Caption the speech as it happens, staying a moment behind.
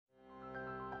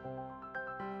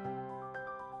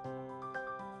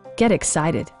Get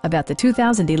excited about the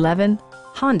 2011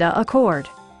 Honda Accord.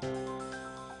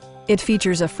 It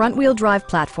features a front-wheel drive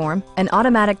platform, an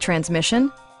automatic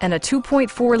transmission, and a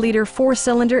 2.4-liter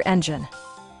four-cylinder engine.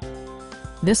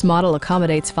 This model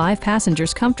accommodates 5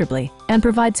 passengers comfortably and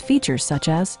provides features such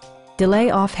as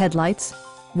delay-off headlights,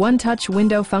 one-touch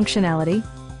window functionality,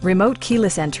 remote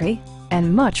keyless entry,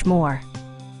 and much more.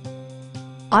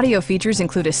 Audio features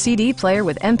include a CD player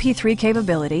with MP3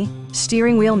 capability,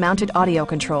 steering wheel mounted audio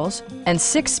controls, and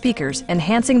 6 speakers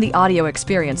enhancing the audio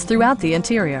experience throughout the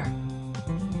interior.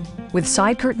 With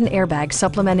side curtain airbags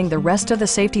supplementing the rest of the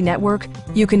safety network,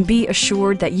 you can be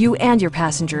assured that you and your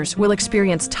passengers will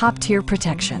experience top-tier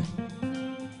protection.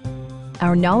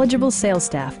 Our knowledgeable sales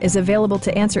staff is available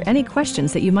to answer any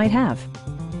questions that you might have.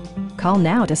 Call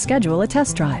now to schedule a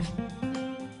test drive.